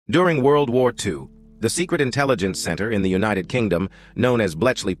During World War II, the Secret Intelligence Center in the United Kingdom, known as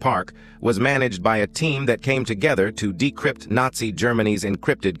Bletchley Park, was managed by a team that came together to decrypt Nazi Germany's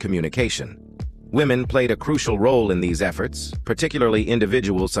encrypted communication. Women played a crucial role in these efforts, particularly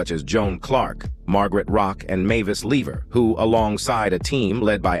individuals such as Joan Clark, Margaret Rock, and Mavis Lever, who, alongside a team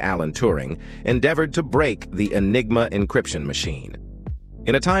led by Alan Turing, endeavored to break the Enigma encryption machine.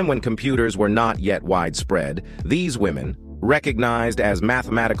 In a time when computers were not yet widespread, these women, recognized as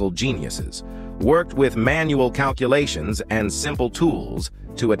mathematical geniuses, worked with manual calculations and simple tools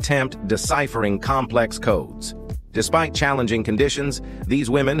to attempt deciphering complex codes. Despite challenging conditions, these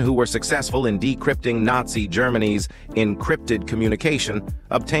women, who were successful in decrypting Nazi Germany's encrypted communication,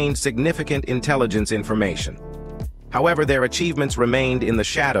 obtained significant intelligence information. However, their achievements remained in the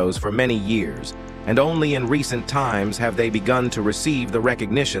shadows for many years, and only in recent times have they begun to receive the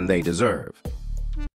recognition they deserve.